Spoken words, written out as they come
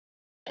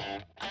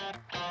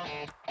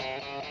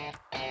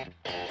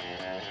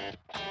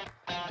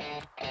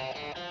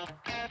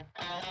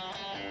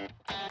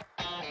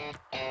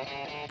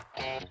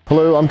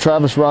Hello, I'm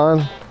Travis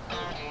Ryan.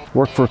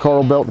 Work for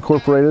Carl Belt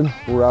Incorporated.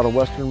 We're out of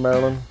Western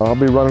Maryland. I'll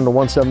be running the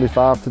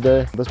 175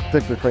 today. This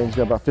particular crane's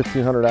got about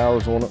 1,500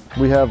 hours on it.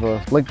 We have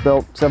a link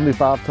belt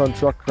 75-ton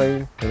truck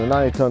crane and a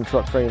 90-ton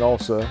truck crane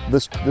also.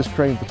 This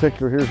crane in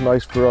particular here is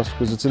nice for us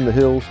because it's in the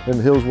hills. In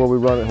the hills where we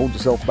run, it holds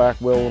itself back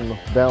well in the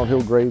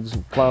downhill grades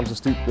and climbs the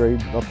steep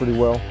grade up pretty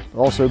well.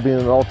 Also being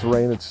an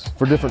all-terrain, it's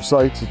for different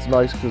sites, it's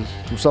nice because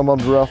some of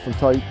them's rough and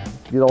tight.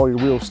 You get all your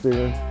wheel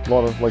steering. A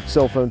lot of like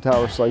cell phone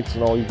tower sites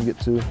and all you can get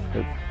to.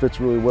 It fits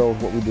really well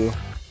with what we do.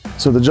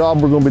 So the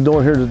job we're going to be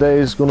doing here today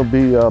is going to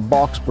be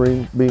box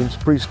beams,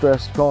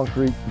 pre-stressed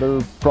concrete. They're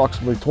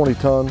approximately 20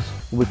 tons.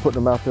 We'll be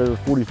putting them out there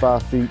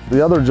 45 feet.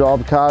 The other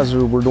job,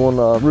 Kaiser, we're doing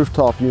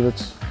rooftop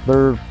units.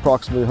 They're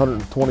approximately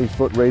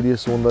 120-foot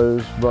radius on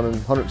those, running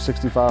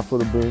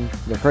 165-foot of boom.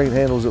 The crane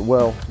handles it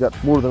well. It's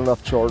got more than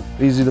enough chart,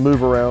 easy to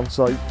move around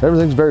site.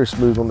 Everything's very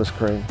smooth on this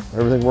crane.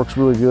 Everything works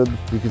really good.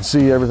 You can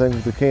see everything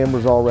with the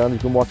cameras all around. You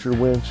can watch your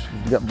winch.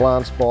 You got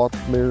blind spots,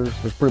 mirrors.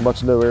 There's pretty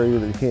much no area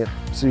that you can't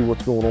see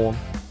what's going on.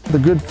 The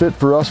good fit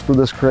for us for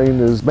this crane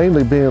is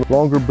mainly being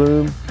longer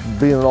boom,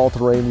 being an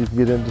all-terrain. You can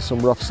get into some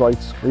rough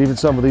sites. Even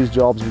some of these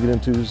jobs we get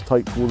into is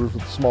tight quarters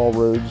with small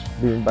roads,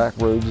 being back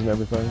roads and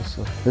everything.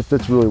 So it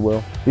fits really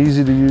well.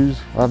 Easy to use.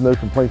 I have no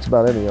complaints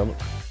about any of it.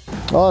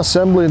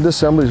 Assembly and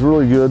disassembly is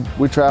really good.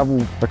 We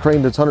travel a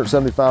crane that's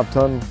 175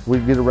 ton. We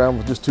get around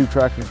with just 2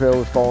 tractor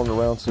trailers falling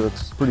around, so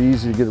it's pretty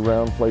easy to get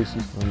around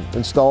places. And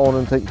installing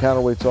and taking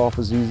counterweights off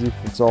is easy.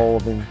 It's all,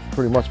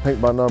 pretty much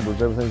paint by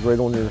numbers. Everything's right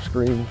on your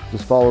screen.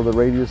 Just follow the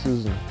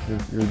radiuses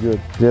and you're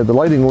good. Yeah, the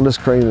lighting on this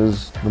crane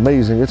is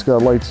amazing. It's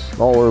got lights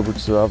all over it.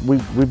 So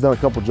we've done a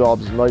couple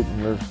jobs at night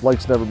and there's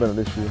lights never been an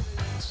issue.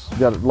 You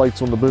got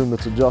lights on the boom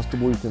that's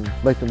adjustable. You can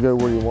make them go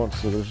where you want,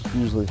 so there's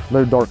usually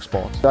no dark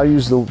spots. I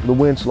use the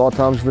winch a lot of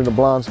times if you're in a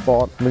blind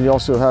spot. And then you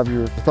also have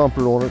your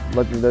thumper on it,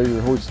 letting you know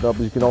you're hoisted up.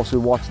 You can also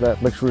watch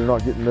that, make sure you're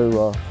not getting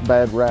no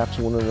bad wraps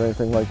on it or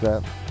anything like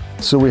that.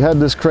 So we had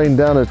this crane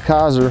down at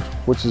Kaiser,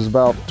 which is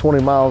about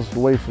 20 miles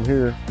away from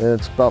here, and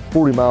it's about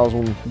 40 miles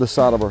on this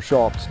side of our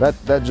shops.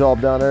 That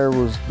job down there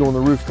was doing the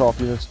rooftop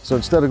units. So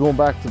instead of going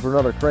back for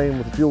another crane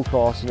with the fuel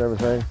costs and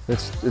everything,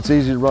 it's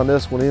easy to run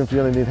this one even if you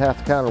only need half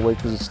the counterweight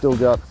because it's still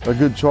got a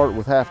good chart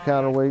with half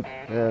counterweight,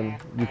 and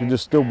you can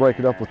just still break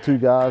it up with 2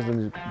 guys,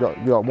 and you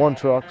got 1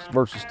 truck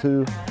versus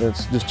 2, and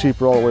it's just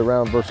cheaper all the way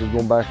around versus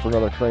going back for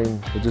another crane.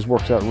 It just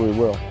works out really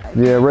well.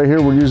 Yeah, right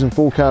here we're using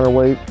full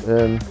counterweight,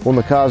 and on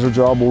the Kaiser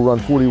job we'll run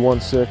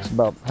 41.6,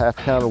 about half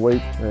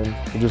counterweight, and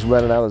we'll just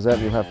rent it out as that,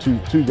 and you'll have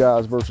two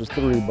guys versus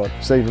 3, but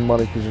saving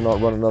money because you're not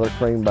running another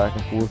crane back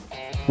and forth.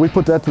 We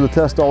put that to the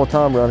test all the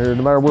time around here.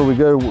 No matter where we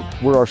go,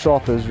 where our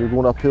shop is, you're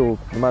going uphill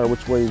no matter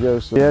which way you go.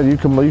 So yeah, you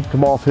can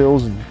come off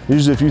hills, and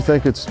usually if you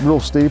think it's real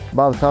steep,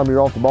 by the time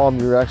you're off the bottom,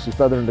 you're actually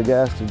feathering the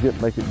gas to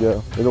make it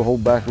go. It'll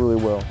hold back really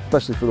well,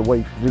 especially for the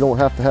weight. You don't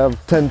have to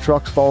have 10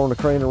 trucks following the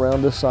crane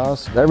around this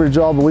size. Every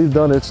job that we've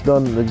done, it's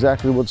done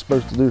exactly what it's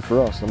supposed to do for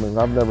us.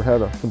 I've never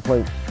had a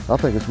complaint. I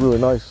think it's really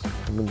nice.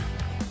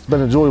 It's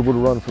been enjoyable to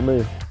run for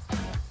me.